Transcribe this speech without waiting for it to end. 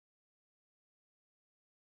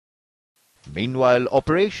Meanwhile,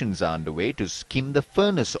 operations are underway to skim the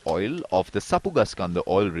furnace oil of the Sapugaskanda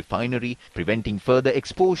oil refinery, preventing further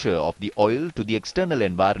exposure of the oil to the external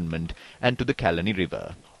environment and to the Kalani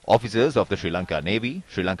River. Officers of the Sri Lanka Navy,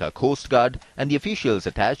 Sri Lanka Coast Guard and the officials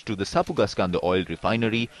attached to the Sapugaskanda oil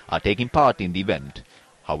refinery are taking part in the event.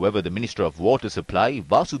 However, the Minister of Water Supply,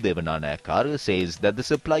 Vasudevana Nayakara, says that the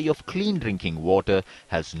supply of clean drinking water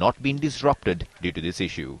has not been disrupted due to this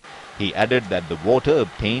issue. He added that the water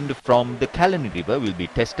obtained from the Kalani River will be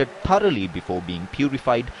tested thoroughly before being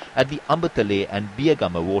purified at the Ambatale and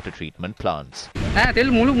Biyagama water treatment plants.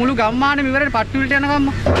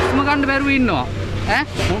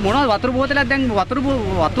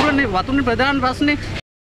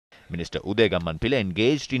 Minister Uday Gammanpilla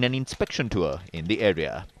engaged in an inspection tour in the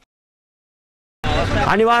area.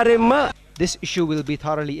 This issue will be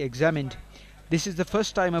thoroughly examined. This is the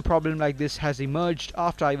first time a problem like this has emerged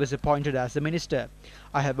after I was appointed as the minister.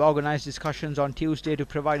 I have organized discussions on Tuesday to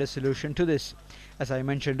provide a solution to this. As I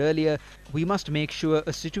mentioned earlier, we must make sure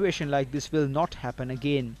a situation like this will not happen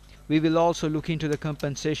again. We will also look into the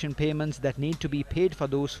compensation payments that need to be paid for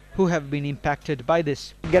those who have been impacted by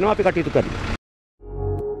this.